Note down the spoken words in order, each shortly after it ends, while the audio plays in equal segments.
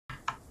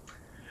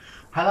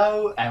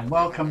Hello and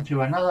welcome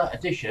to another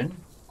episode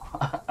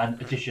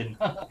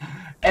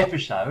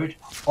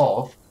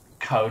of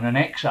Conan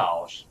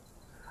Exiles.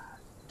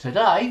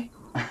 Today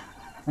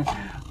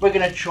we're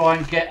going to try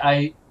and get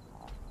a...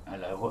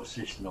 Hello, what's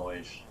this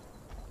noise?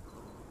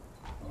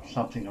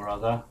 Something or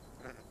other.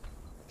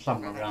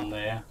 Something around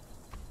there.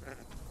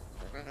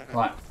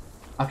 Right,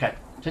 okay.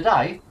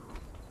 Today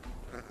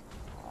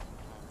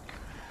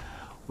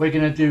we're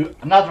going to do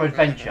another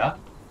adventure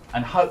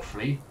and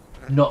hopefully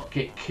not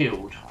get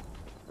killed.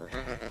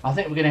 I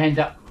think we're going to end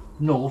up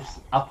north,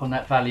 up on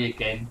that valley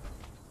again,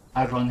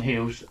 over on the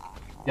hills,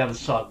 the other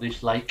side of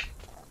this lake,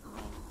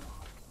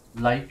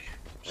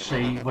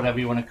 sea, whatever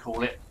you want to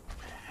call it,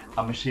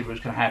 and we'll see what's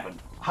going to happen.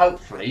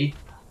 Hopefully,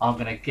 I'm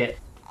going to get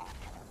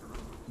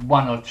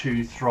one or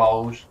two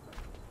thralls,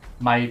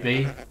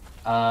 maybe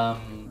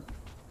some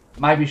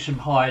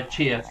higher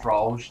tier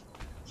thralls.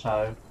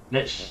 So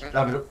let's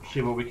have a look, see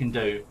what we can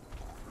do.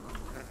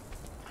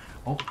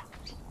 Oh,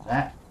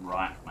 that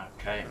right.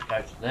 Okay,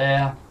 go to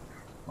there.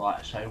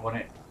 Right, so we want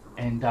it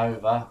end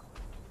over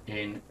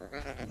in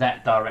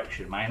that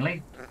direction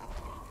mainly.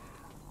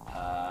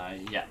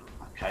 Yeah,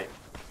 okay.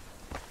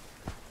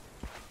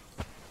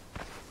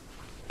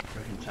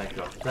 We can take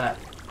off that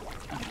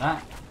and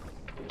that.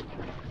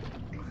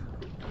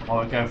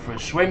 While we go for a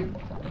swim.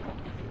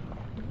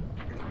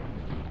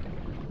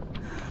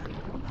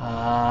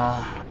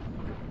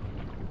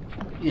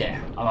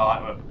 Yeah,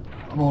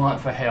 I'm alright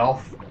for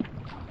health.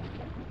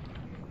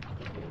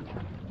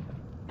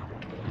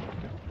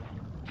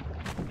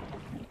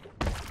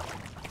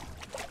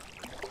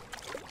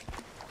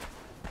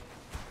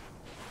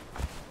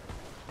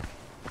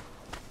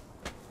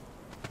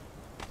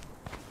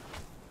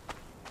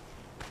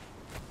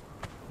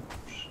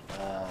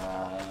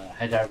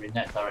 Head over in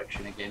that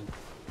direction again.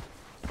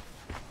 I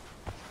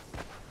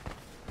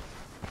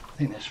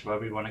think that's where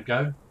we want to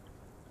go,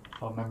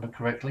 if I remember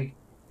correctly.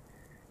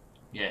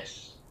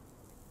 Yes.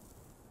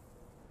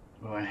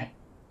 We want to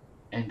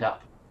end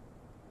up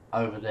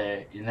over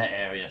there in that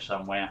area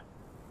somewhere.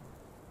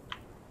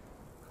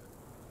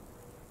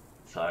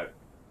 So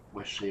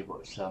we'll see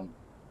what's an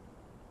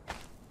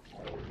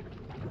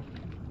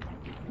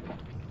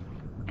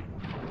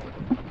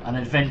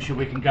adventure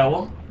we can go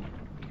on.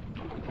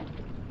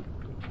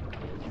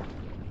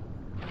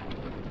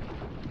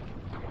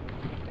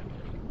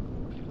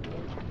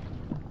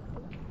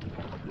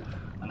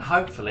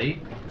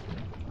 Hopefully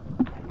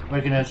we're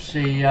going to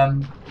see,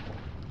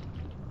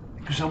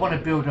 because I want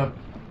to build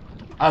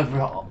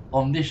over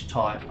on this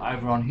type,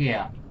 over on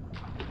here.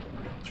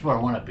 That's what I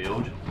want to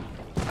build.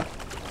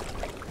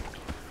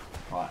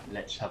 Right,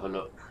 let's have a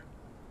look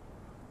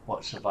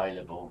what's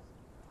available.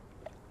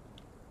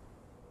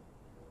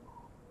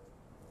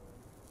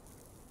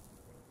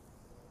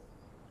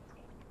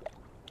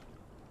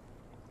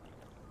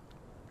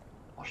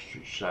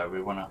 So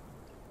we want to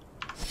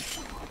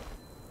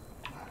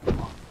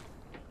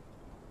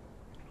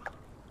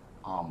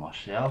arm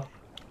myself.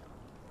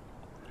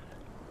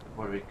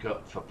 What have we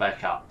got for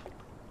backup?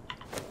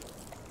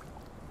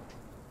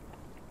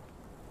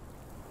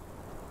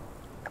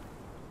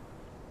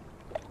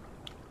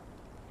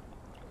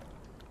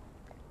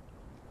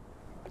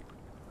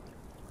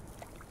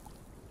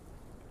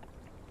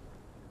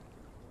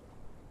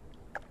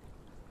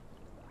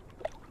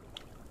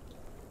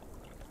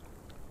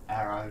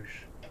 Arrows.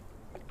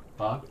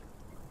 Bug.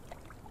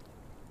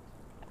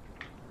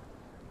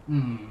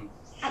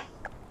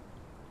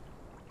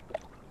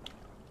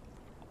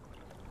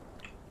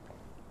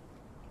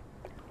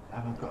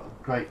 Haven't got a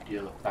great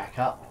deal of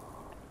backup,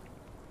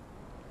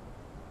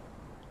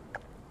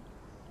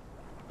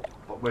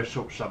 but we'll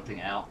sort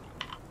something out.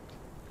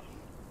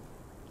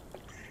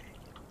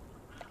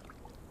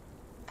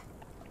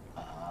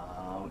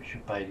 Which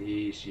should be the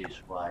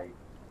easiest way.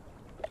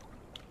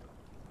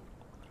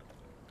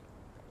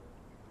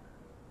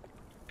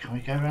 Can we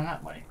go around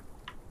that way?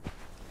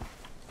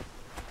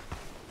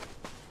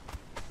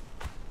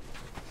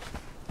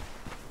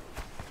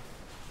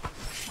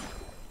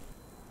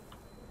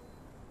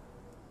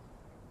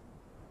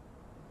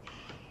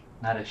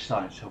 Now they're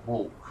starting to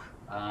walk.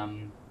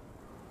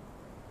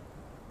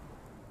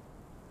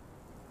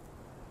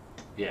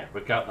 Yeah,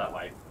 we'll go up that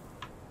way.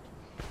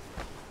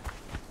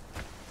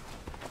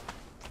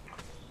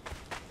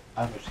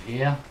 Over to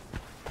here.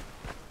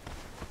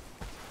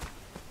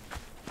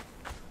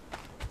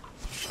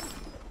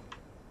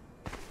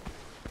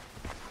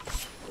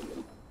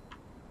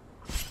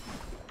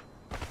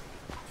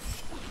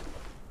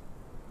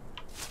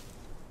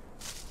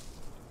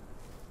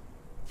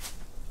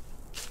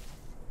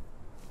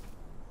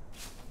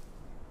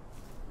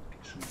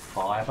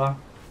 Fiber.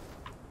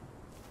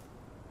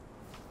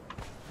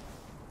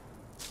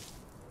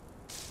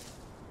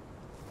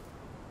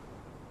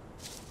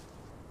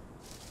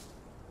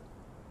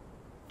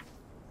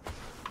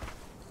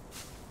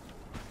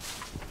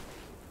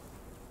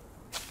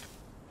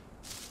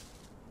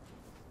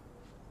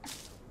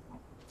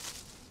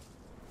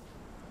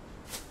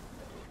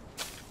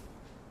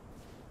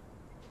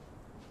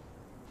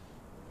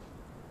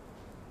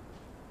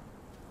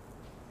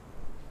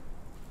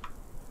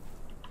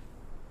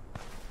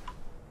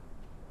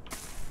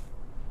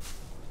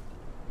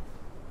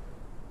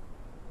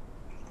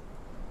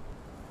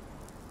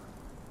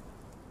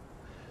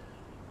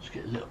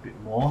 get a little bit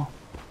more.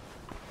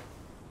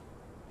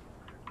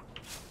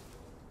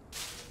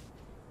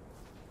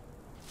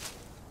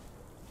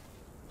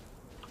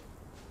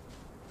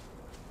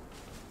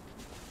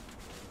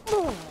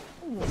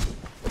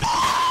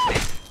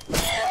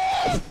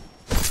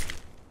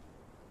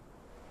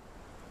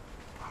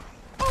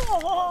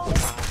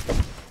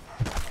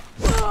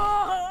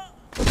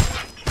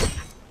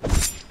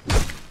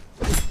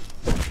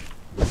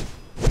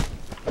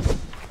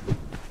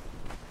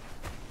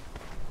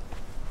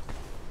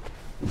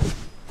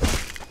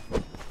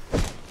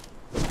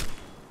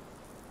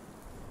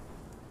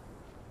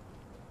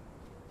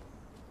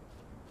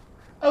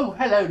 Oh,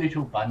 hello,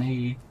 little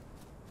bunny.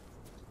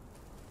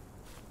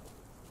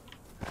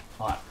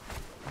 Right.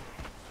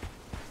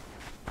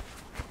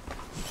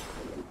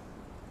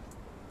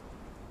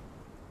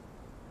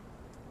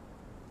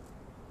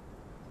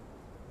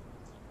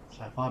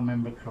 So if I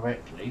remember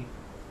correctly,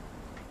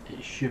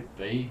 it should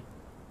be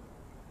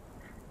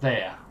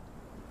there,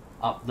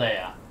 up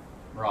there,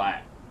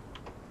 right.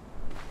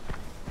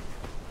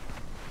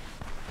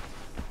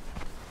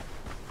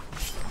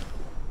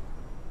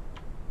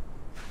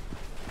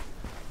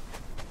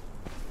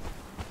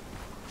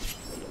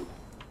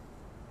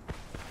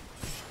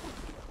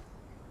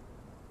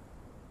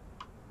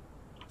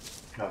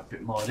 Go a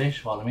bit more of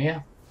this while I'm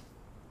here.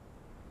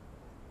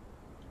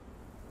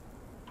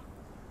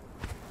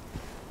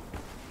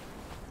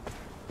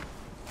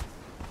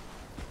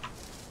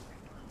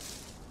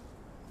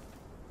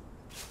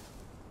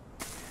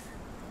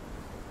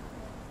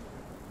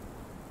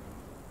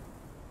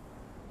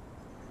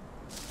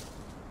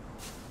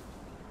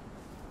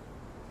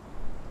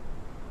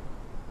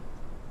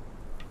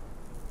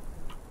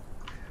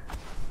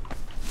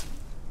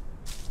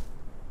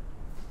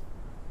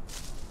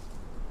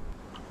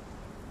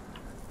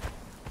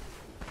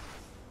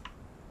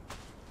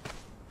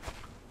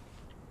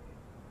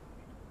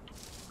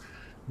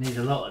 Need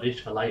a lot of this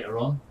for later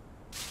on.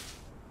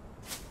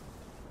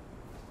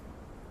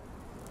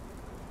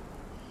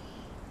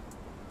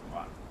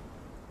 Right.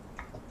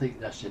 I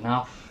think that's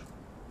enough.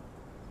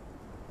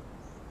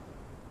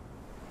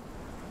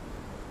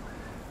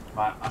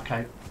 Right,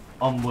 okay,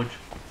 onward.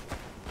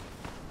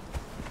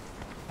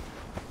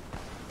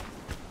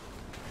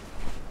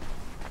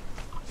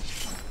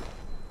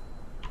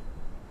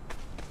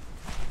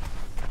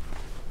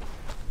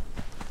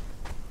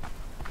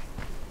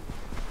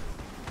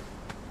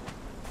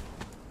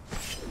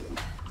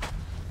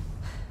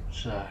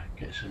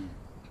 Get some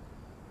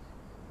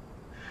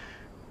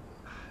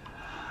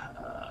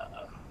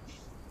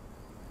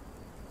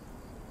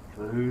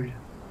food,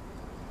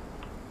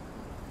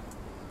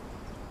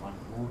 one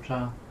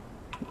water.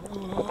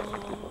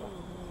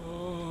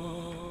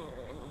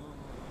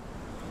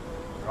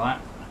 Right,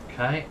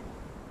 okay.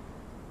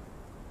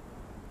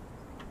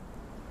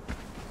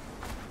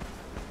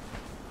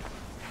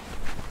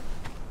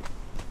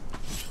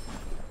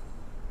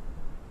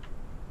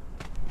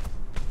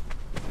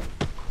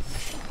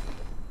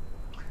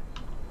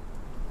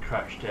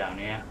 Crouch down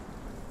here.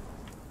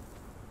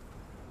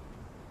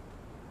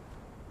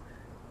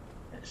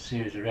 Let's see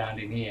who's around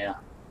in here.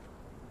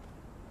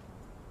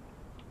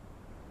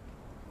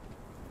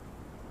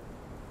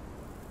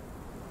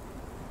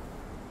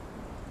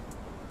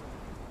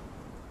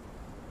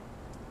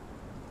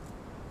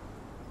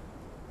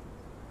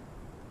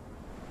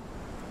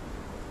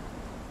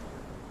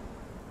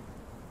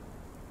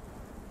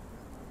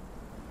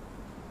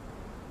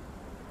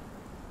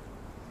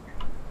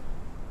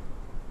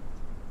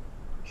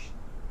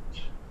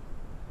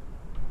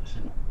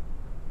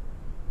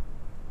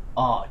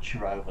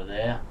 Archer over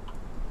there.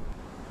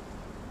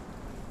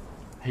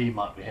 He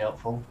might be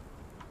helpful.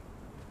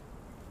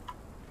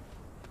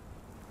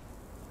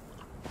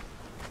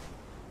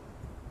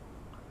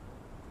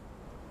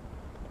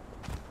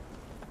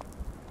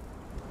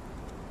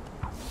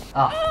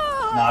 Ah,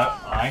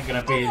 no, I ain't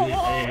gonna be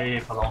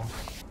here for long.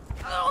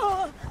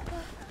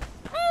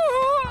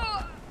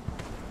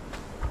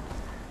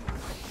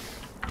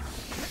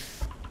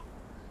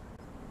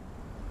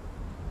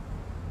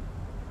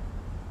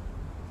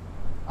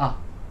 Ah,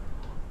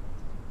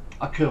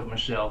 I killed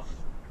myself.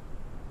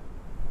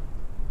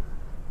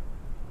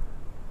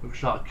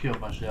 Looks like I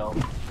killed myself.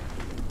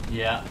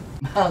 Yeah,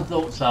 I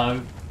thought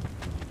so.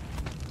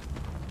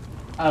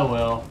 Oh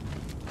well.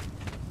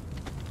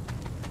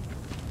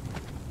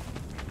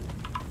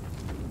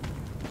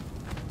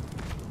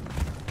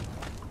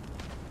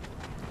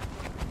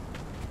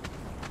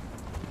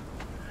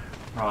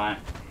 Right.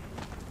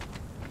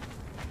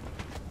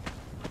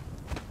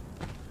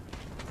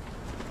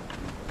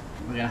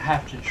 We're going to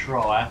have to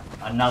try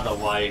another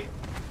way.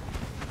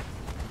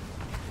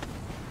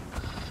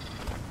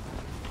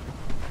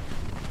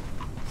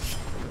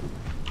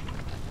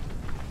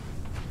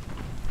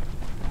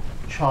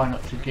 Try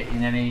not to get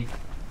in any...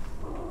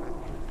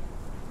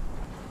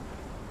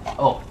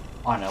 Oh,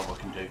 I know what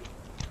I can do.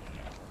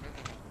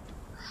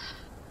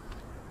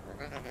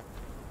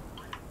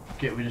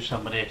 Get rid of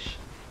some of this.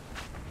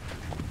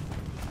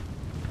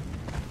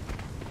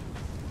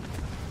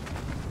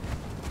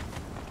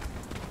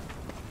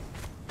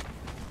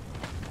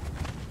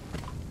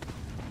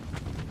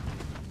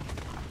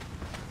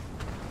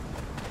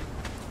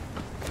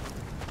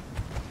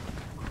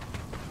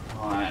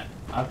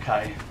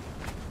 Okay.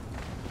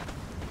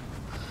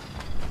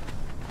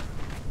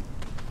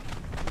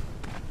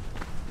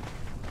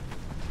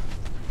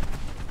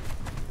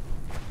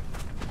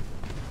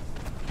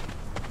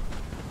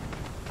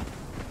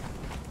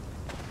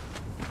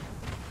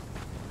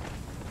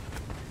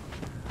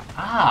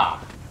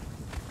 Ah.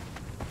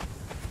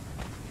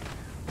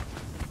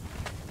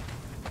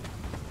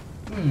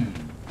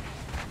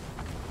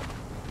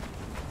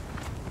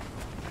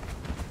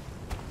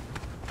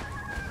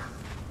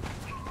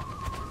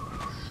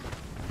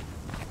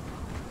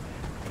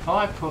 If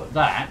I put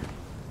that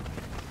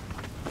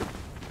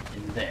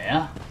in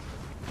there,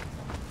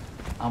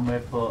 and we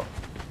put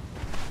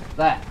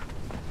that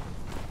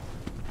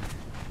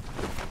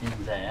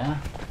in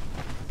there,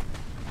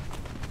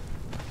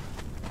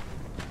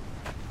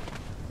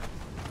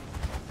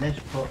 let's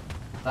put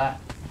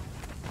that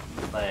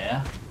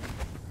there,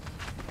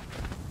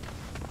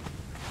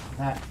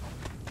 that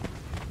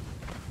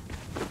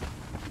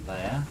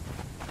there.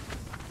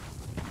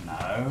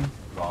 No,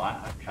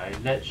 right, okay,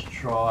 let's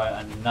try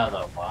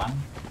another one.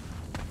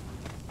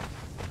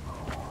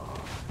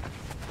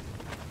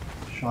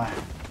 Try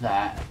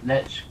that.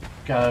 Let's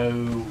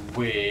go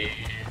with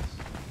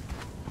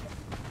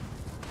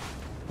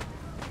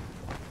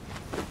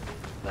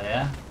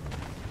there.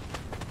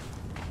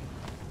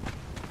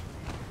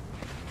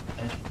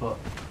 Let's put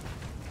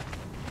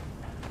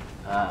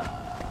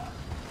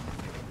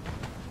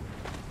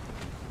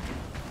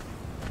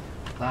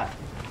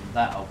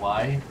that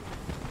away.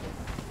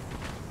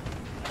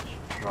 Let's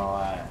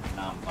try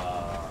number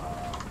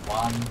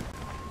 1.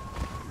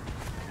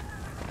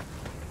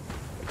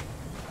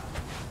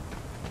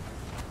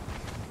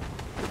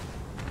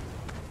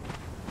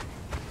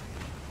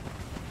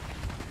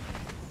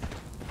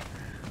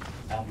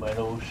 And we'll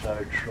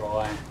also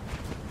try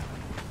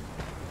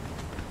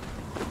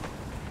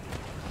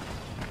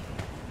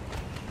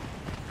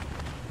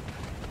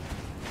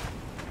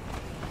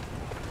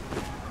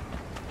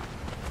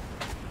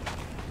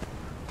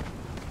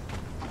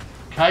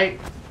okay.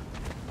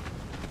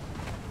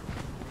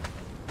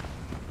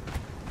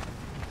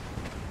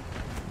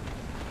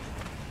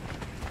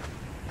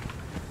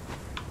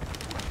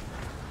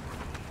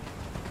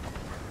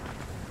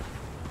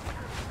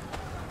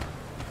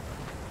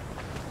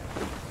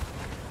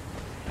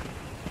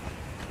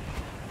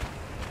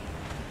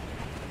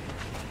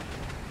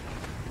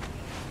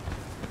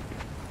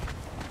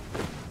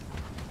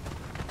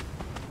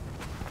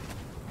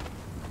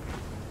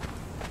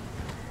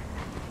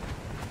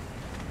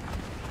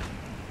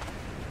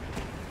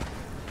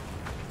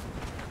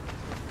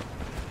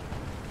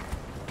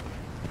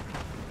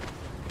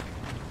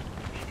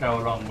 Go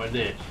along with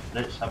this.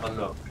 Let's have a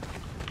look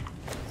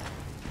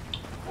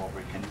what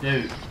we can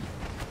do.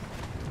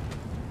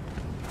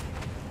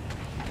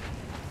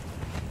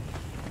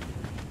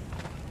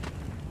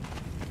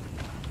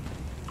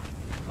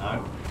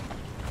 No.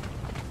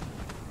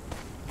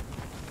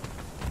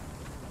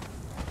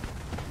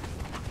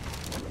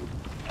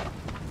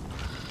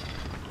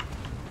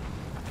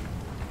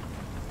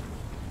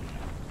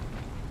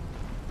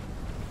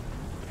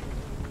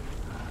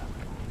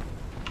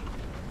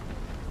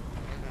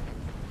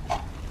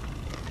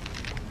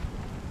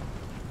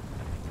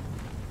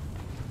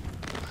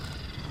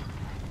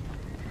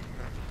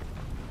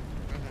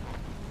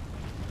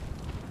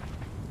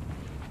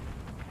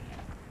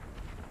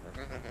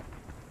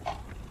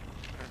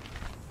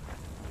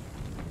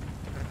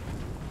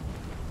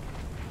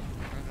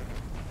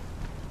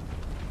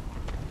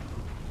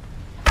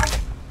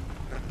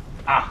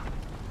 Ah,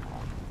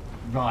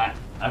 right,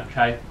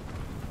 okay,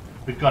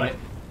 we've got it.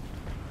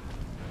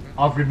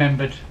 I've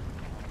remembered.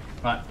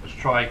 Right, let's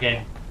try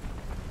again.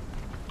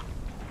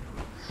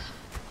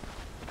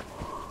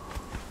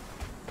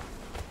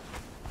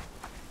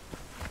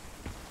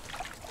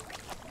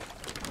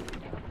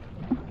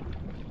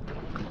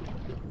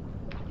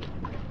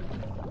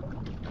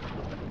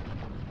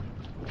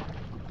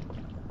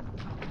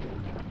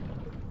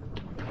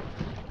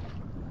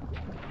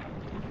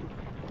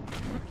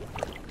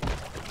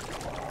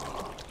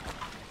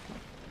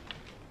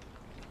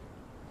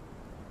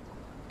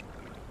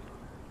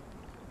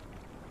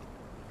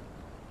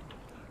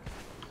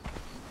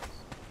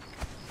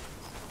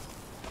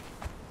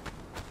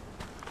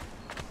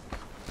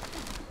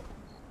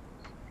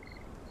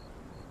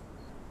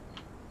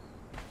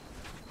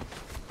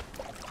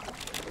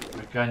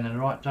 Going in the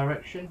right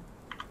direction?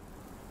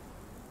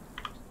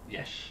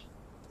 Yes.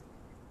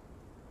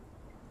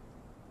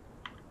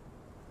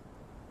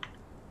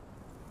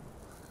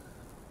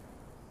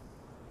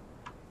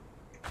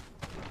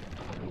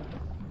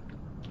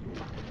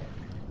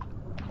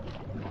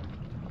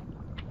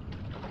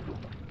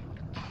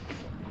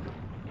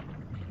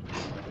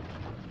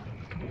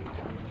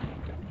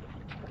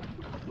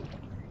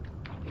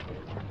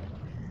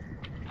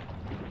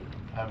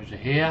 Over to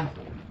here.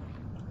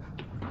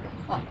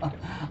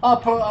 I'll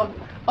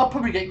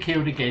probably get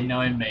killed again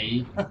knowing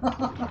me.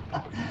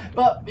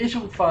 But it's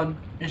all fun.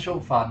 It's all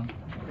fun.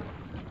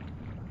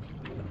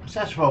 So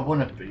that's where I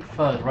want to be,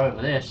 further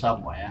over there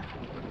somewhere.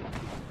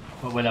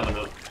 But we'll have a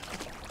look.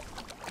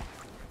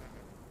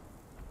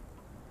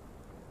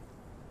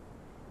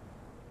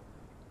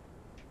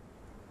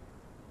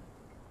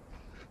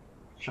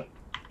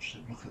 Just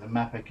look at the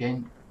map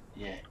again.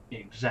 Yeah,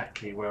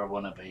 exactly where I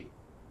want to be.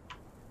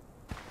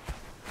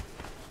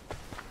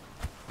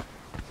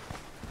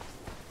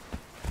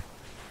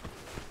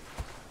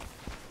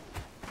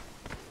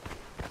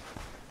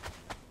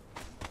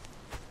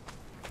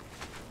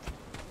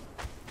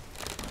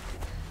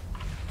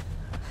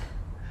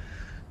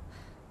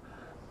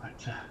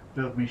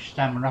 Build me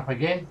stamina up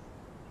again.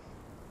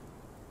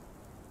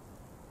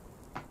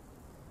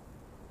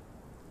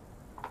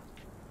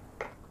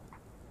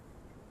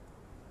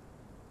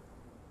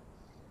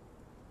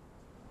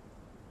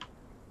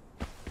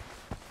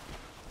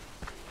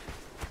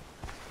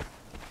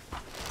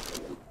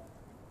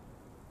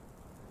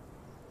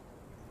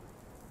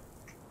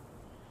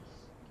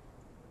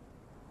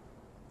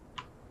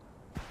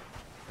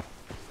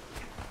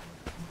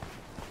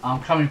 I'm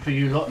coming for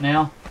you lot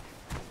now.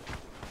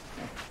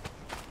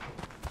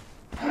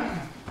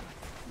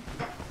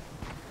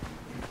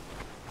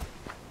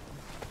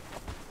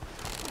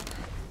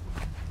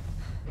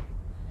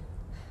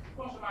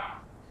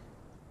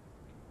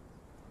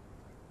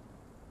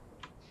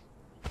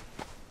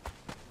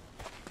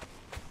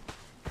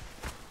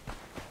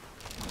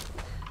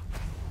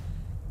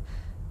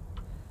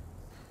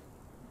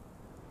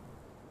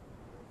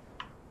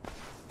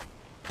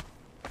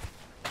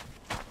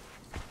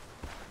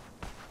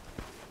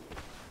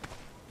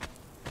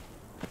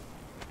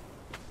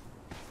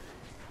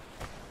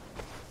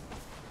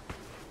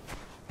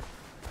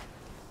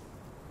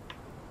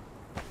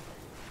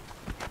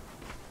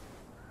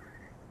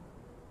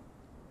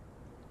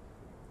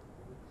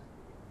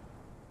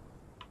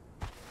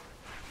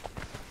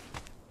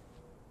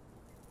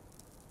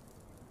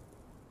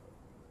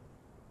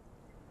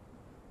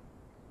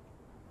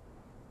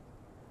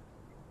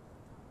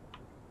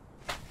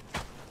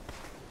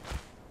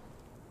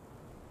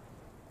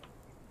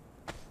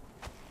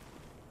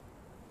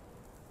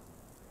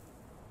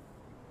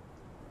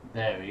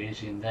 There he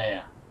is in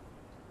there.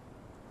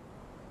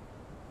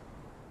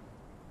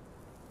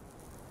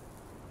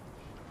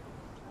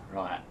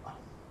 Right.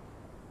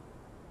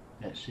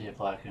 Let's see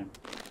if I can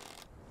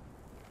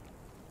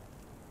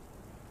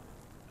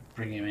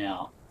bring him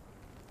out.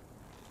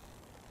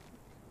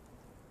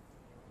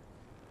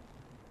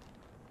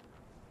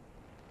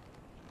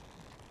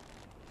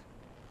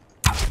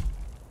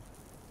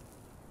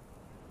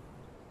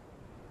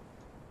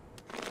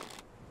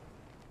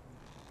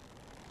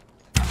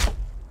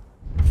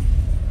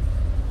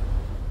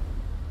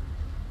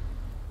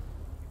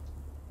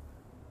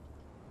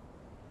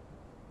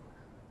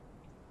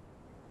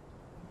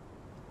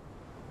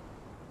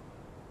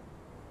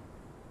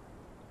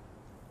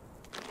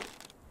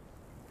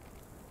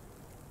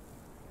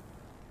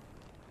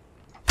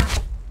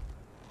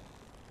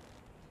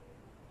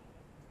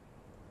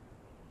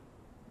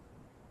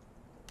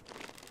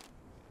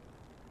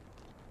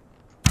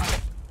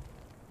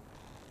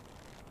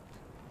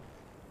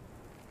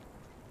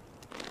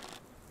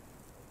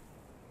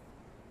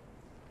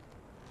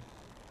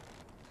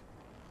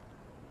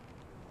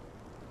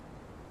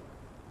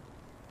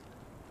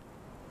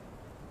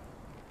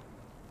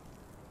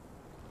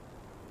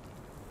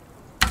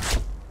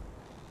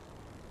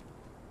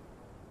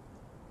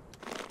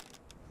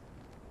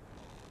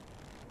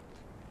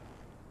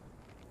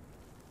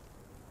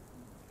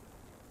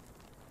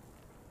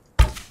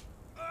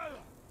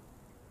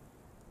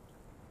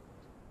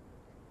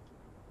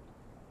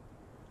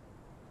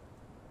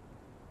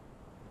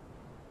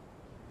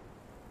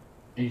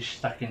 He's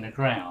stuck in the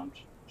ground,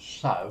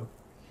 so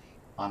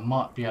I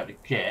might be able to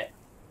get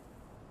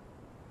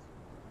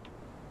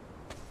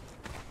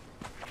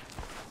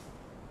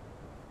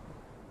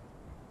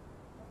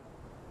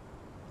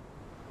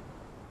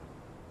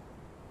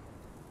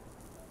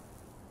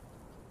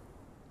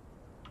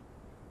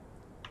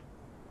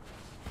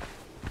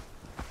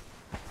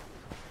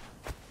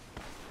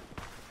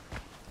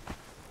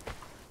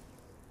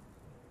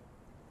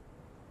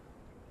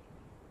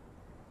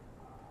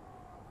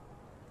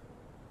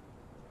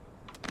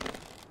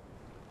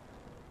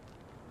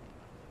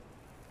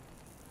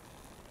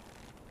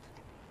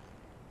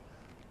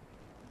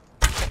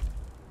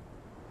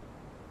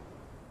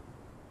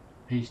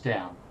he's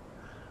down.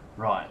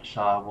 Right,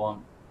 so I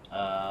want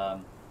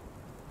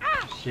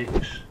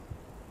 6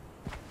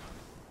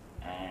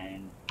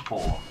 and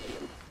 4.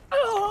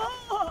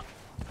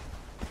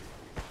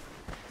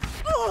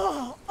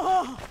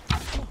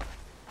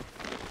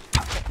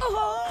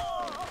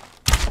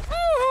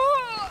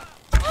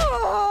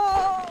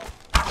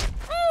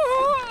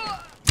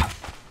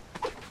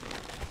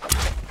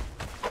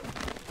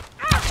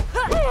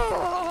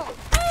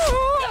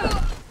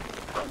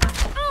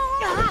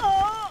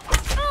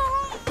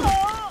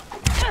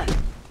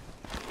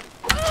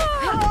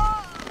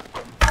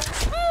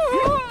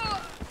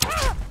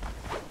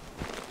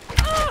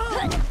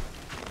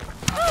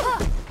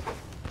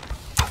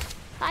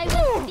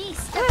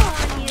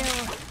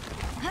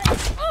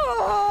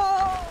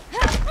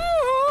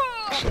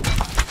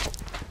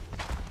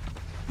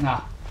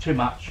 Nah, too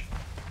much.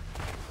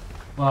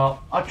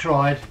 Well, I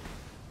tried.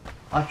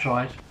 At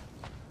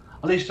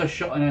least I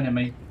shot an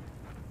enemy.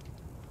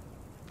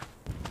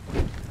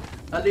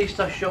 At least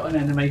I shot an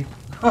enemy.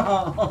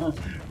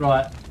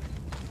 Right.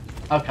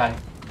 Okay.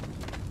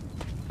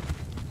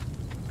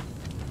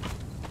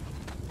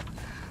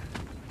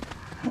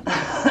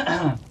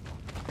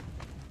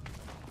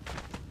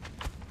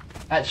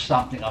 That's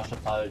something, I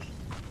suppose.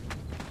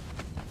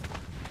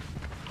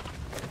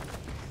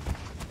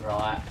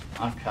 Right.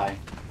 Okay.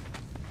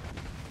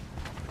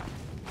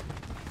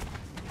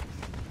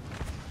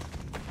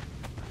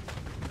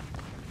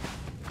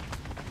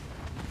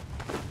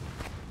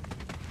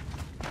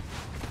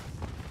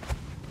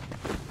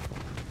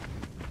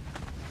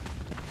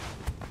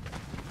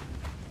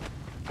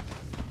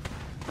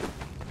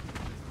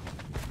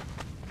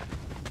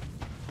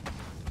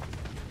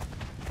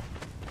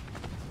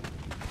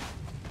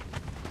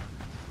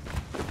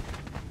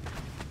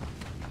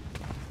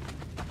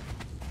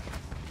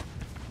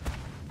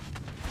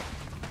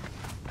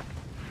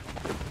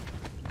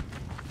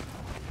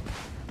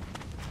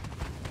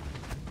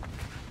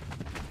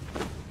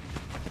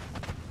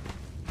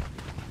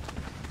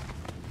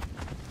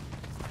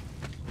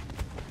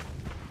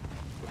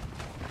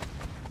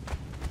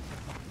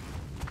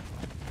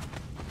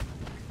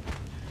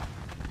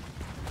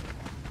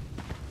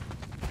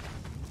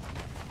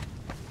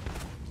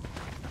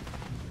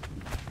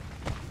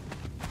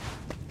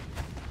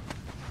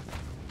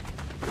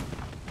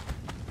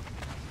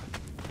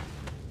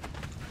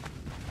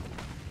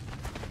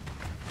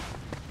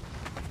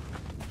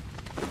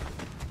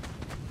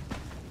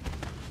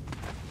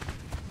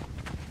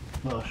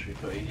 What else have we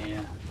got in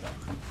here that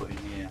I can put in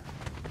here?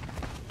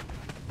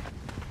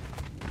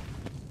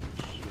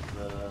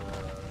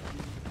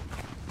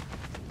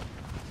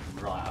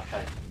 Right,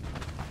 okay.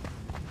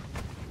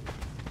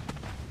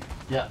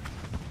 Yeah.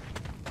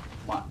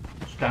 Right,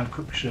 let's go and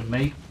cook some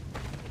meat.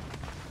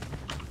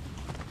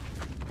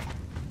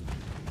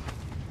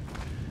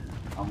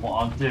 And what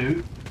I'll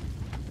do,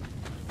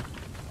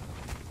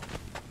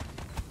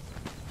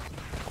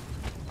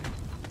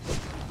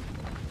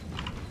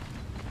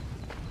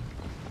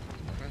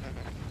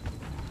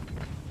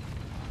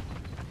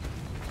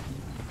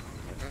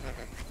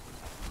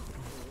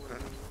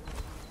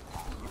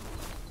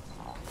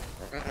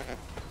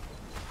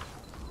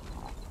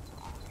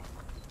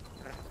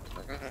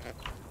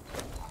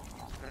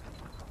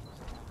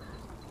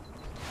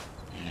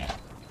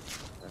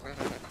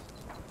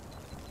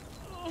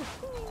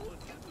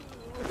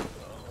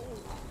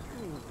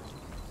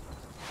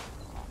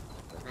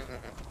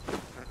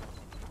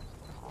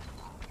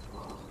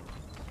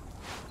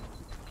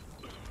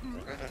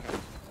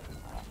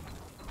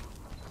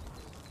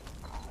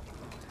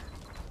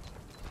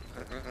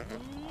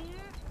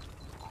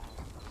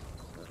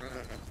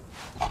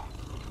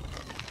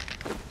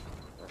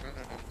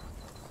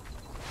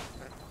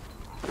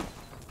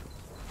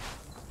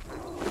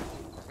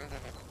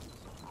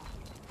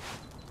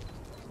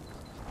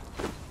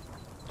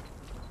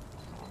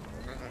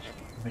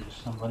 rid of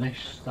some of this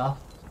stuff.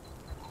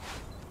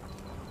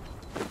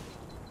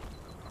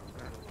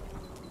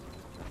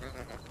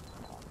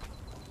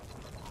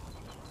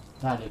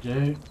 That'll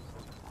do.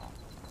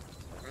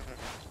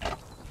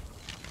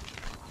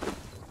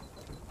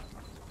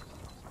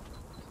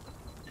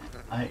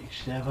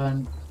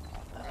 $87.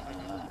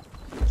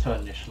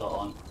 Turn this lot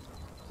on.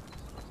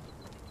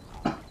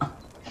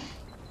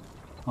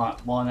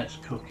 Right, while that's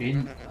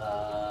cooking,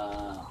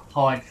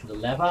 hide for the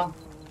leather.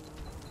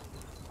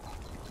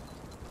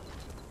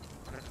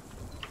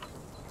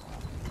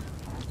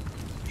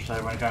 So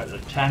we're going to go to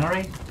the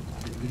tannery.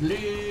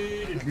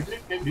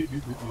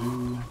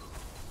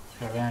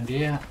 Go around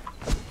here,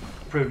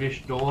 through this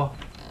door,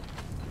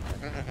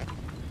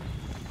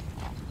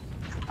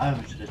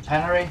 over to the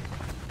tannery.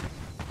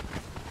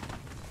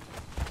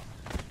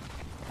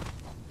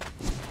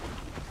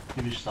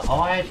 Give us the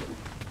hide.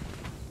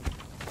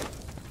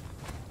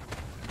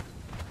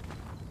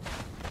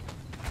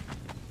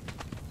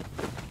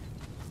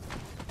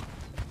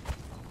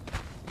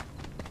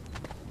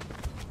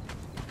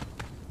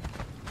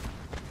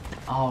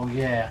 Oh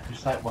yeah,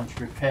 because that wants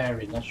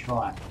repairing, that's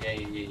right.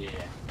 Yeah.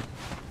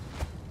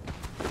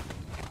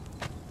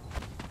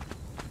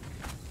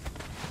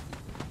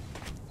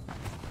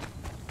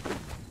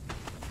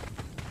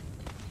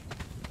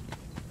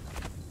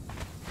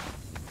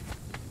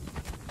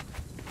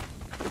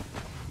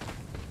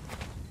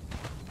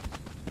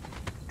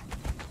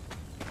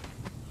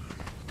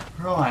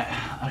 Right,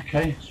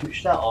 okay,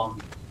 switch that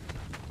on.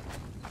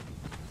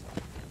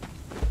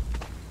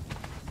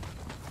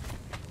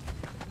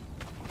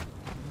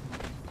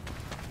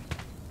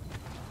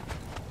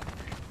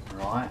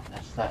 Right,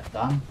 that's that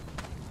done.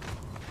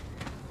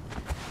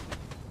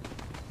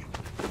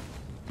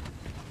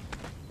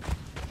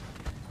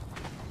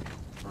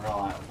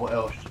 Right, what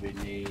else do we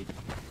need?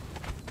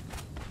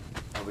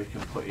 Oh, we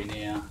can put in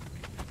here.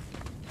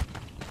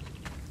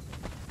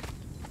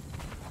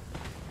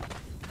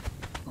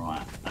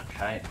 Right,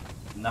 okay,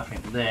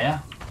 nothing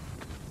there.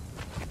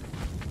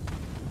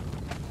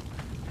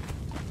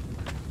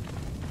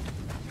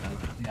 And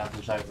the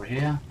others over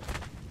here.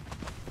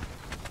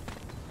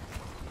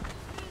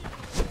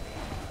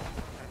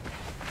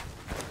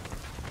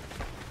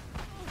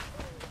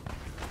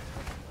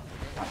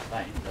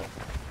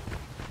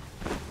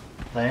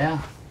 there.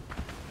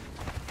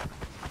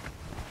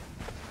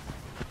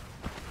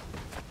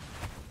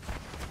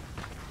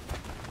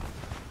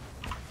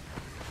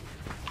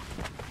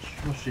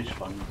 What's this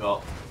one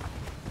got?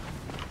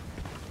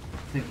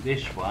 I think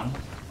this one.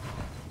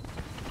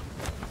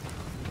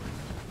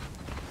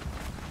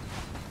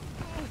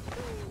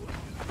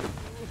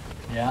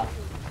 Yeah.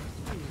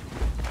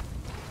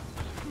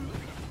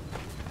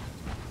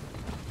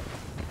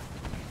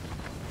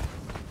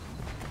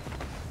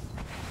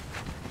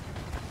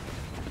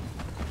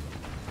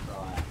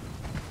 Right.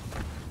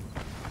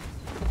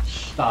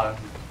 Stone.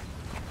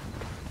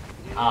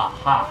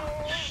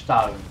 Aha,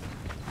 stone.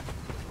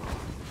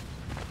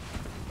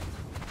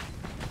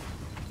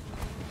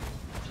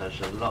 So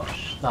there's a lot of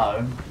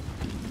stone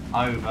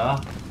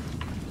over,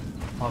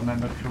 if I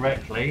remember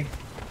correctly.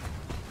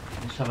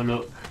 Let's have a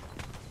look.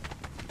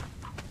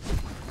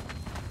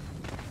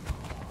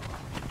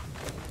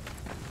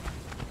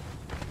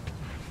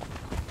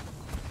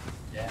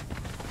 Yeah,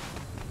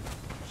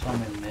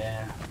 some in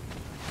there,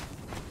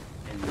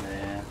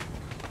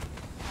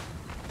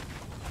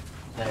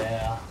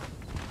 there.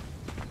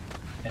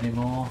 Any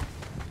more?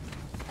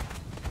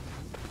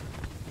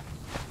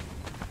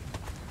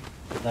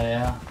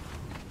 There.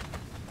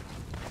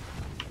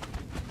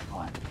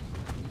 Right.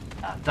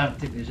 I don't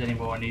think there's any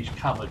more in these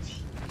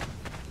cupboards.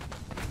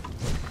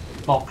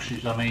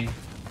 Boxes, I mean.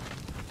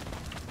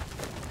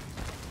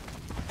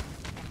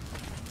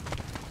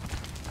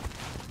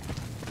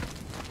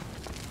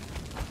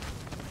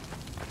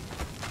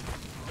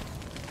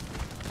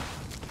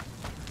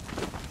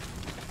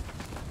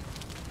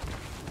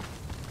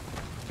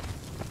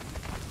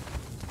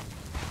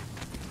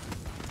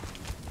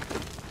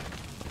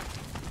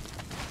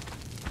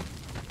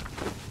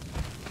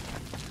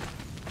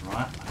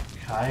 Right,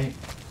 okay.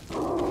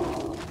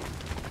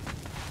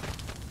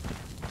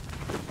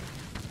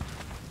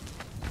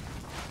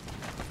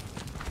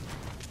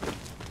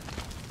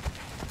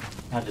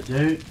 How to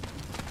do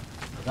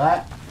for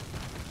that.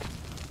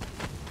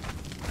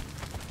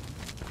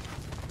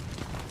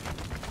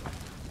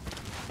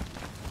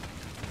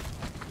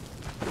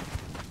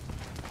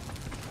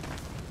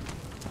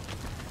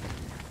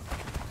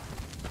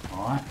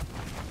 Alright.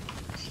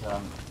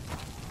 So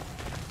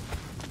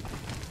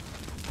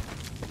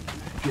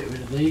get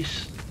rid of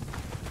these.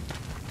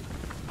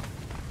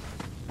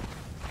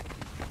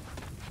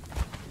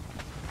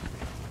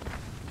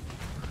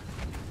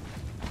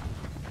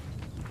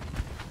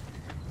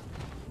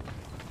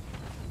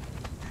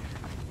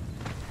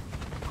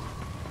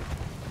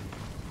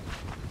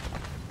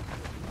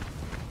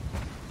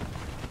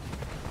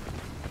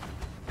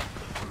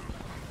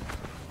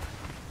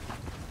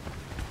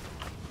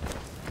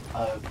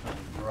 Open,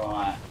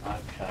 right,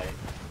 okay.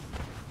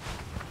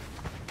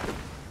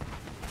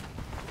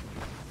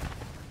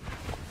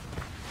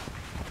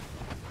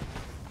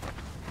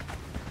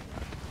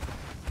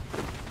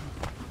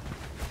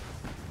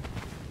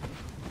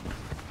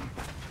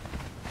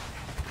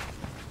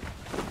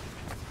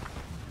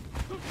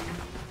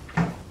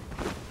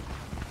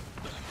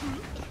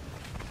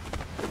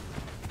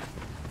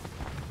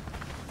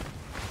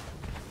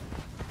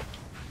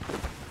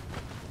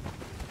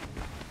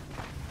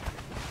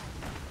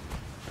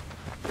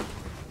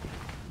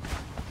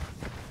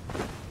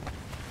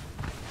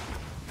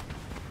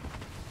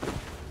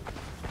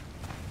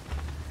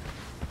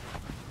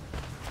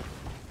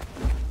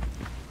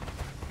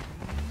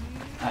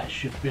 That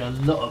should be a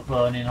lot of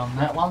burning on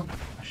that one.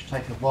 That should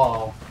take a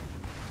while.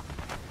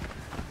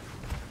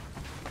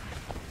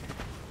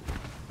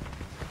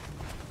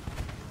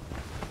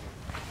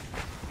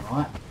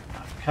 Right,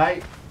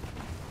 okay.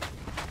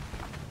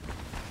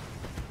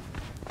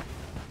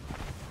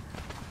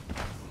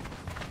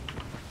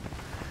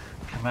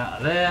 Come out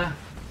of there.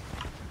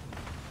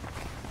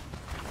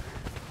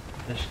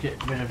 Let's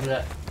get rid of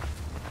that.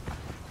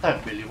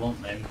 Don't really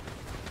want them.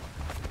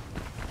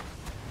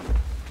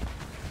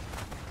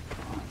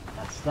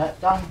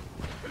 That done.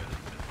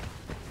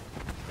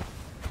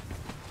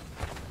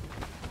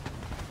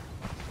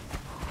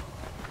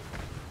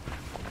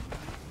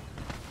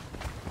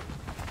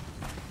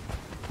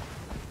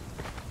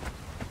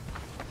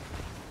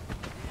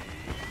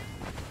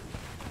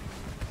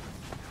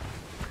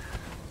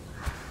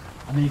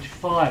 I need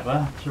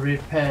fibre to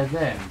repair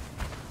them.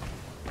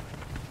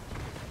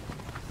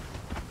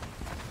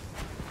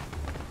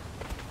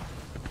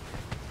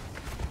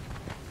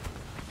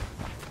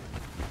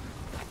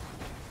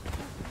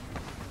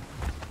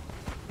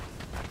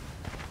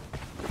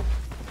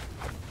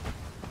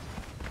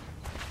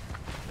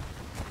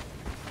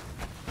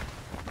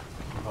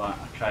 Right,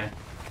 okay.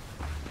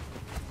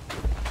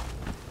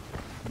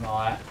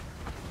 Right.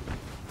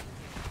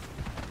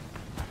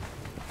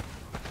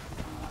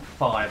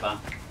 Fibre.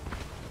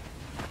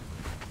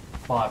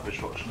 Fibre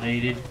is what's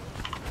needed.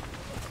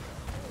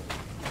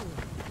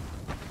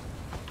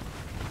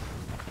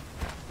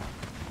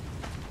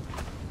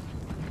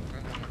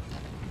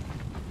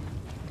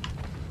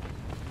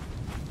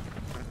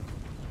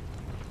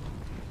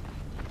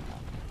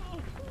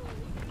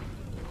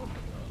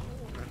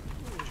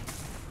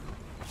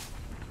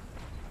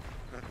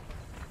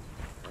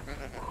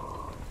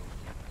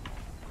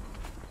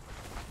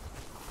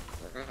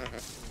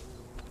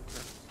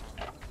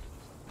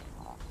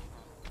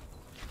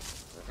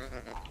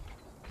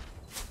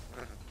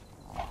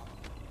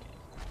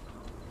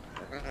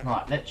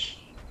 Right, let's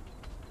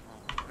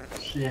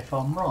see if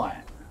I'm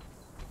right.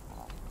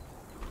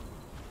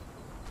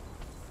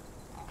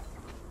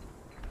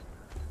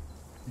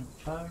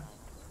 Info?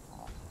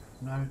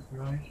 No,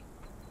 right.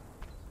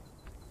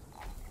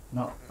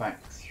 Not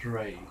back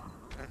 3.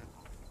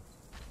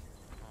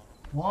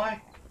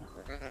 Why?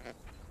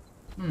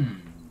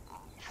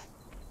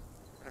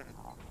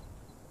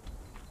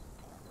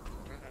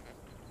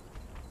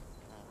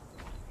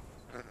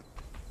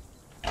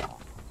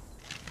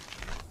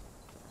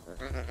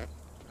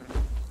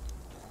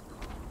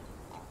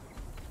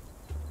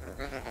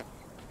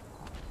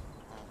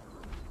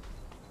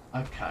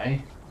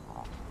 Okay.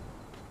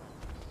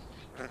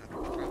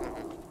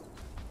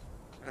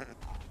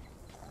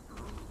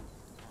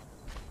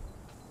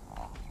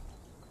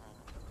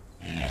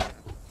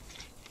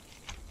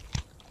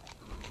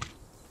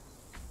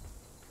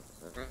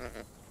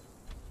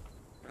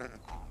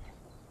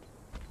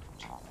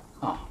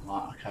 Oh,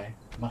 right, okay.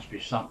 Must be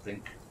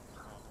something.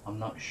 I'm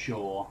not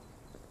sure.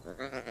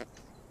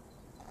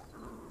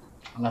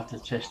 I'll have to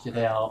test it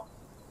out.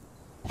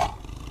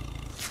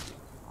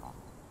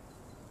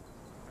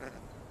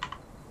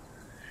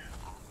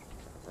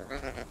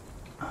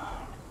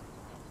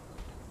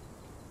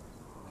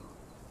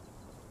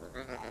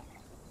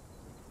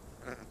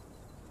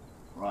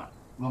 Right,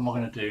 what am I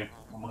going to do?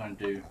 What am I going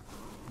to do?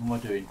 What am I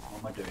doing? What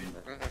am I doing?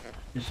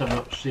 Let's have a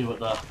look, see what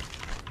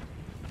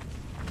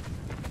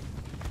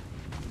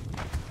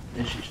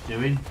this is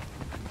doing.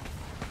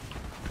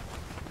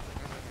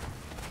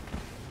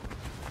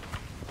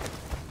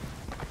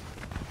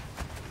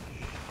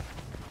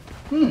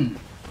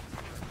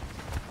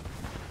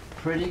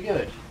 Pretty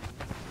good.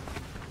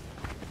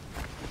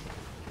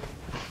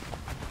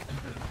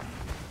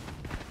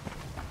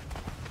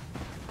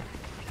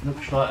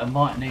 Looks like I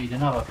might need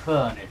another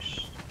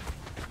furnace.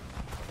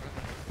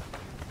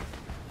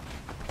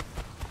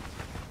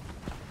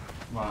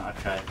 Right,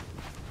 okay.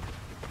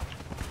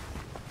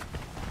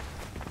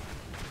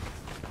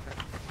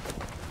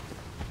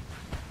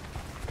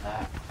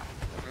 That.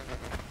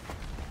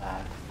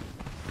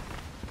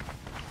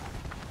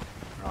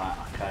 Right,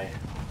 okay.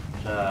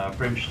 So,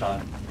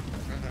 brimstone.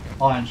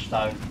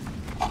 Ironstone.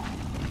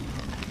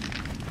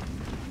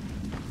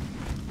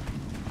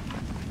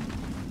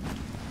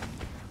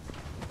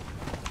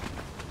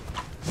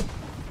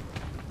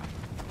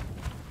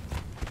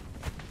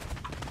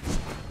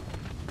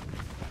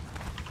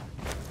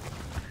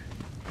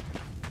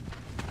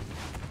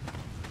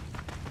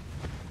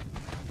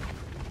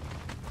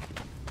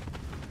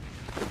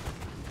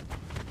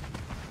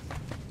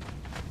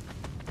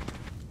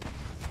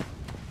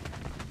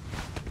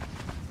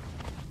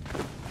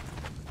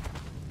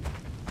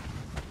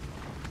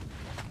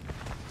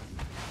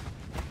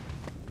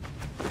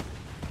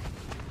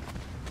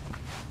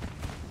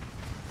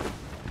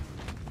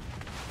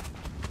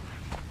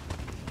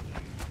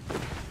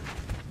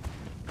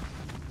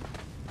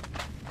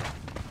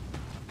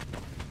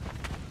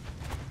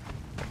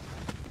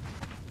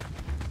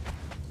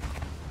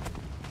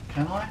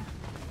 Can I?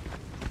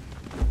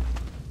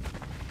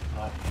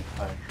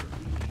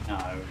 No,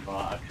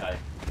 right, okay.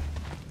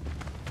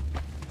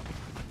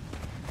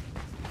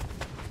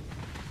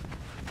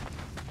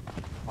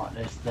 Right,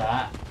 there's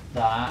that,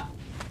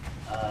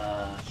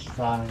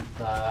 stone,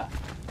 that,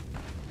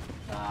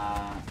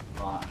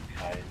 right,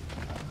 okay.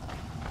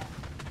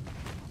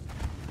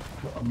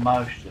 Got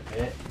most of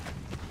it.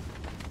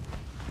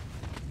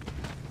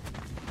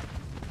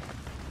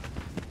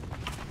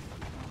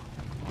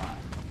 Right,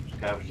 let's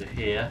go to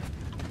here.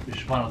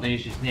 Just one of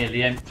these is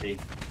nearly empty.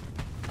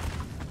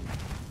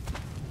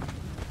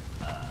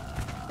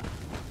 That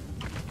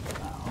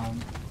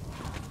one.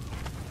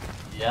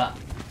 Yeah.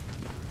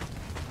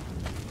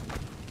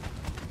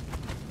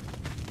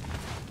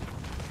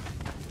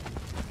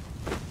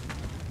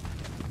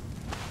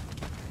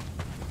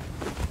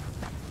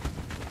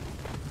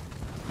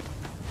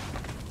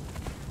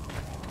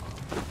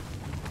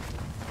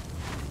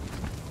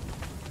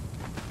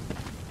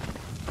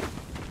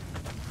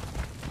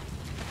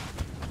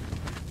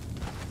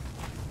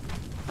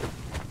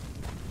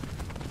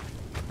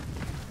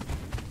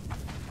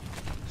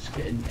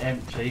 Getting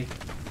empty.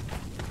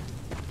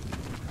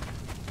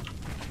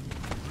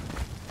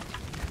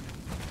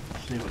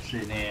 Let's see what's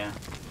in here.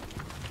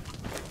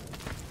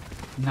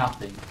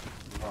 Nothing.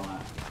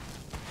 Right.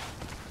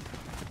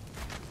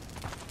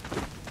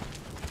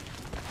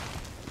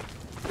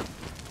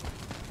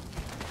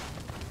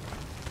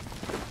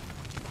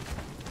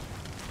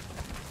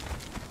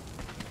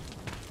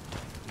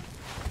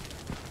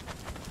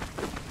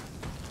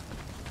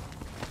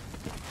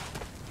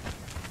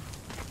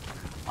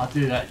 I'll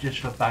do that just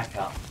for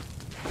backup.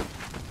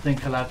 I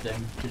think I'll have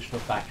them just for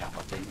backup,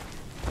 I think.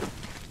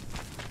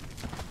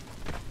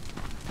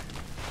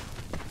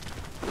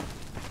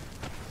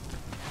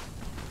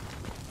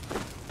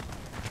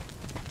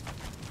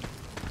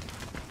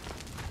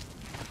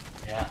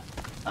 Yeah.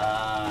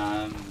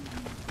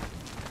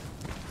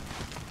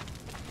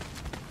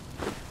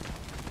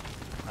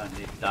 Don't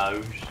need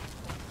those.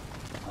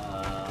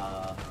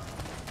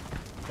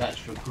 That's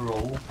for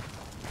gruel.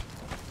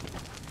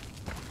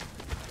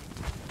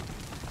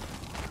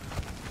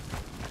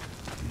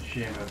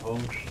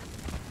 Consumables.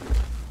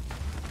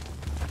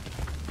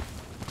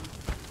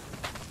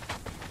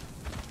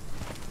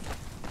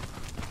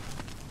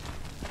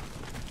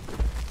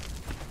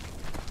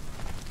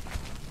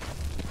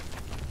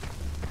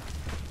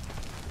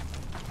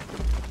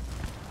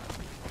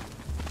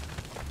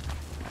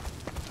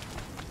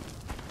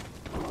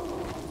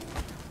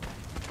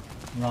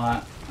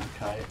 Right,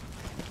 okay.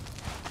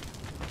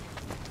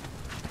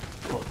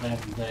 Put them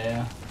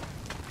there.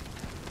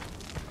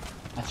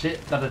 That's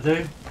it, that'll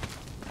do.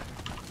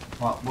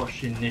 Right,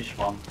 what's in this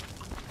one?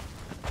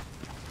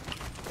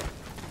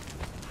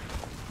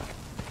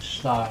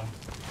 Stone.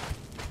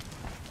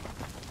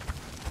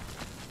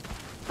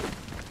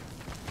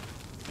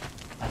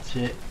 That's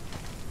it.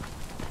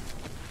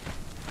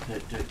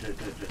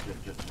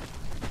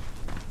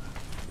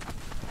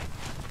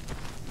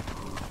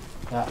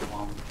 That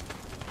one.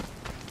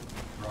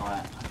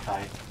 Right,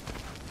 okay.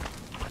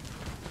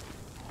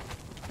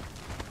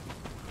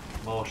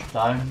 More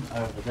stone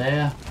over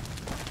there.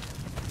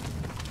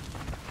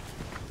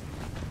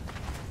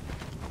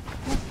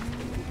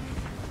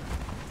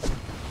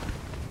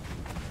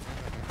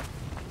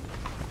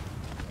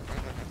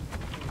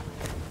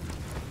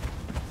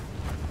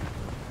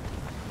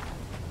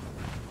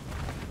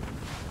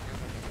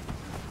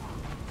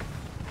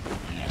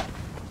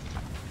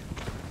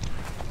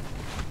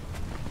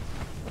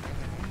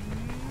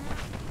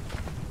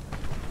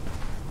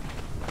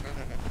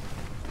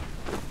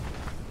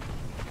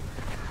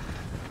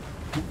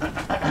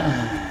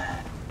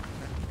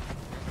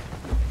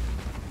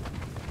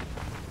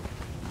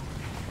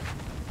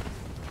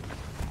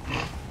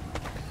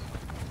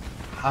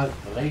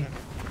 Hopefully.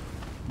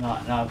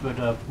 Right, now I've got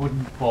a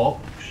wooden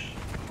box.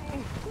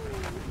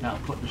 Now I'll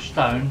put the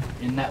stone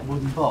in that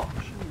wooden box.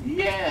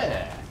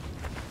 Yeah!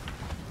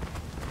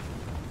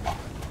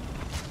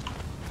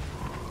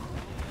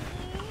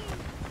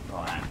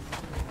 Right.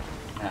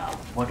 Now,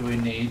 what do we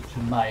need to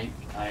make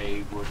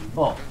a wooden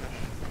box?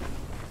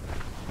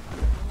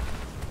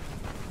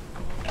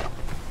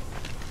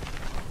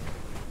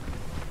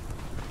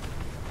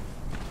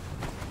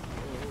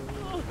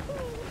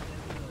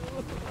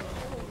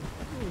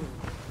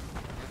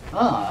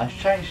 Ah, I've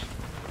changed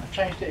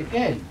it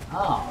again.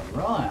 Ah,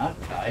 right,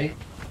 okay.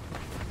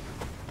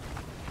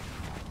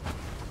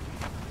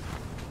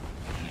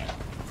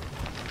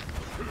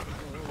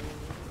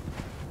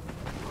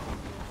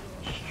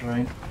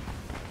 Strength.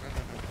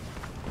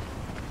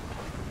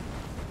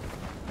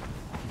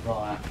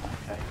 Right,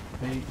 okay.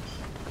 Feet.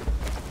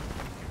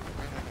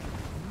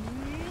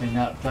 Been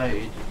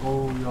updated.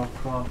 All your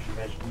crafting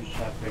recipes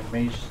have been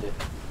reset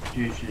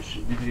due to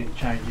significant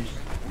changes.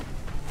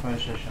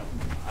 Processing.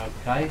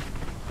 Okay.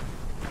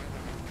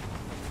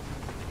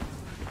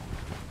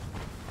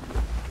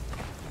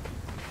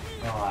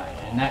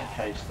 Right, in that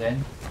case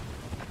then.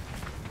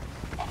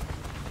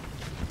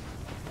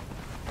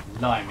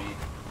 Limey.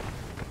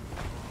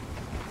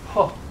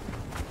 Oh.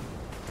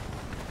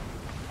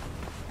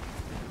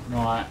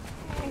 Right.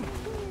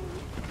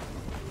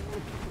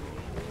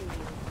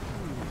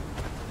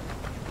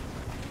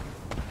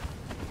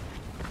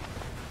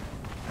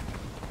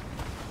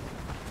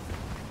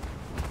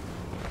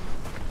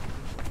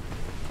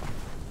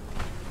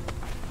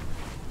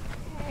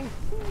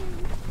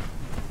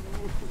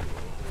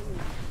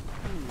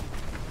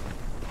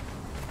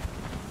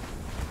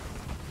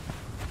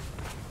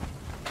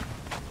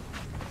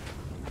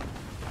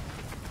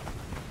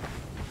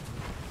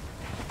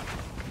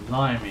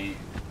 Blimey.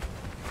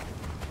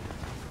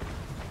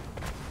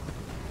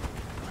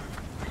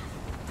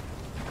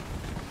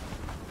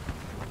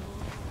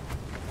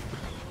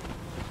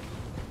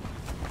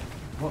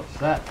 What's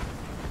that?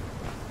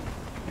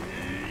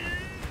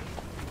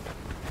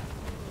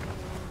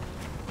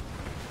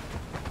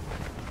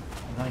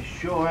 Are they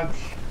sure have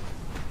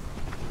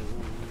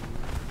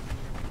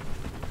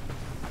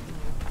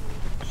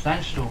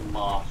sandstone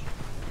mask?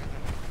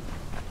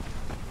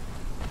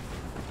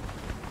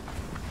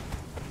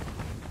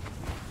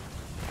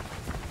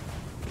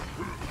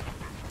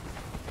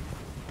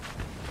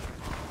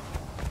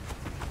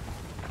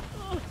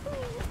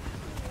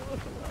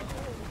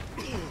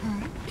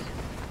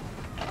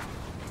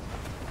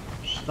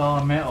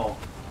 Star metal.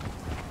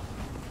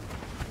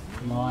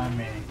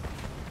 Blimey.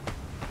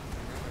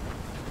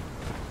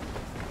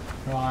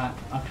 Right,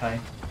 okay.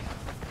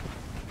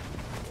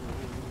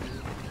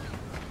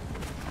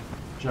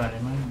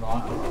 Journeyman,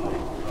 right, okay.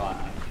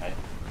 Right, okay.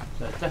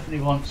 So it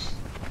definitely wants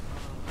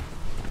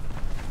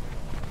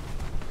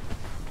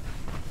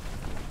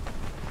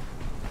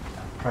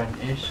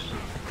apprentice.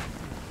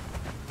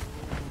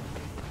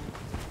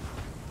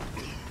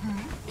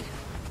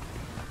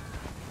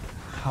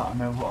 Can't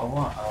remember what I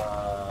want.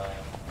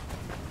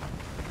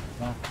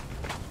 No.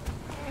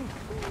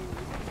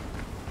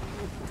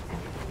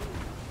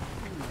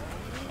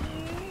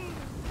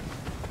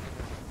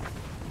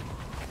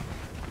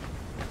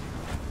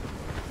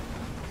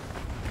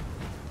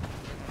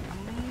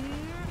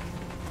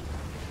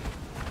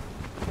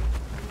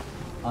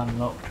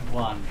 Unlocked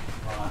one.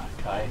 Right,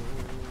 okay.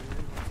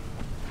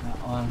 That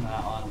one,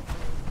 that one.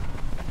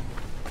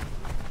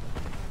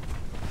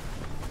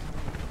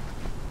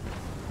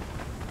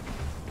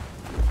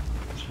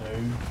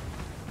 Two.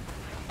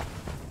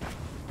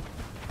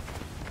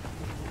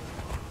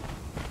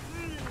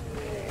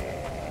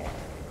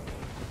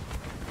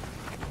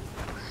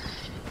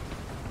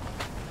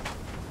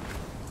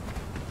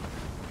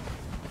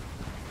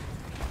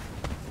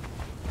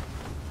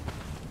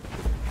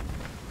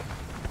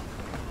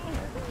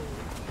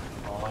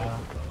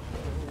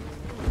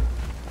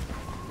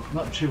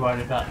 Not too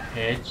worried about the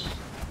heads.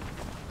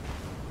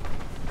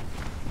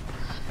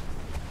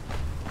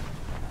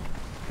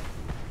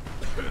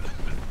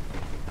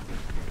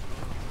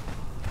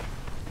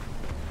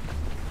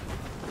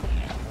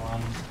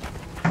 One.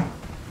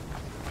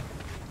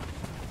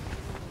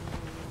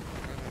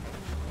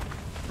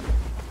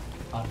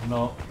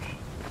 Unlocked.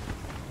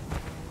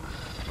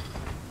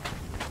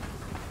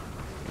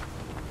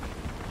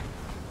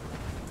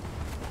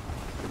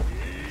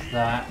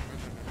 That.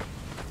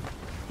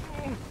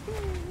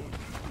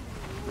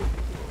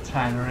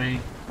 Tannery.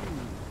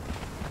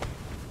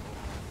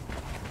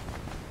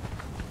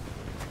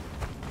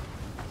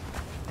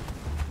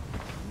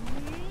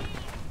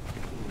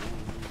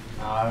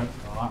 No,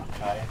 right,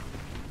 okay.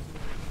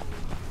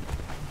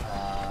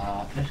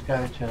 Let's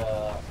go to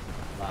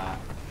that.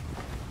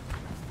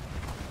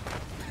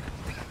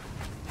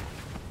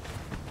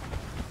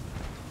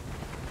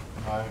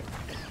 No.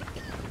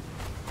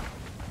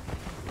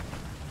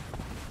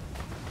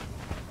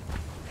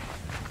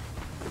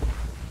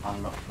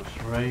 Unlock for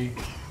 3.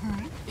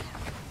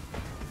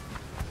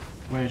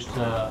 Where's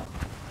the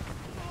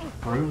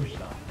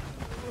bruiser?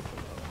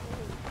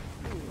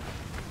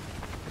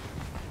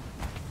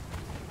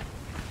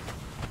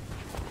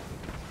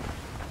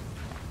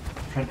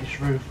 Apprentice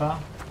roofer.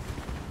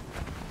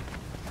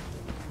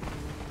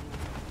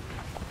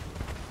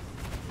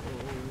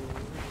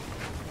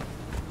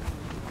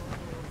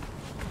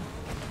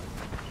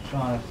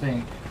 Trying to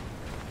think.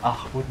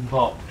 Ah, wooden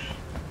box.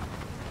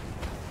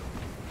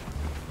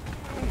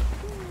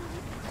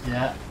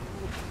 Yeah.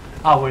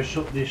 I will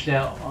sort this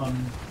out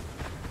on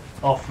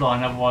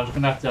offline, otherwise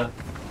I'm going to have to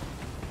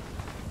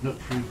look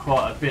through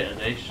quite a bit of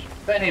this.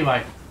 But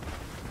anyway,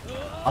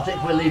 I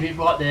think we'll leave it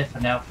right there for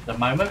now for the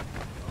moment.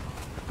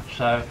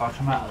 So if I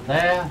come out of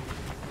there,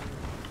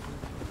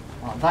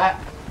 like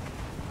that.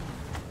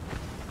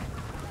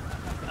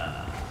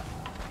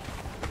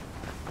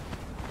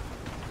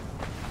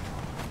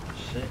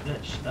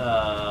 Let's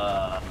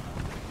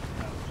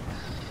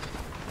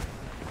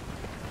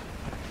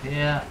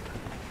here.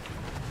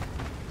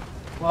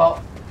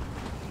 Well,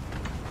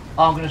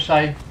 I'm going to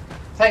say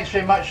thanks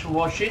very much for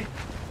watching.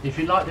 If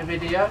you like the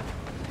video,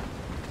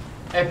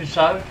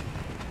 episode,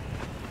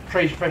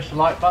 please press the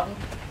like button,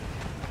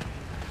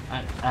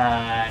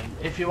 and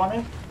if you want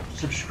to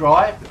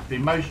subscribe, it'd be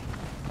most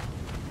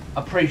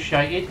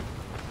appreciated.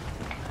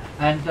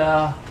 And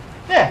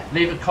yeah,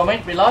 leave a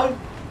comment below,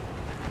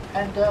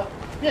 and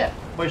yeah,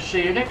 we'll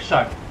see you next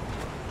time.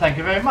 Thank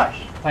you very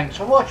much. Thanks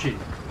for watching.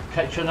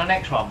 Catch you on the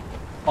next one.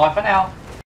 Bye for now.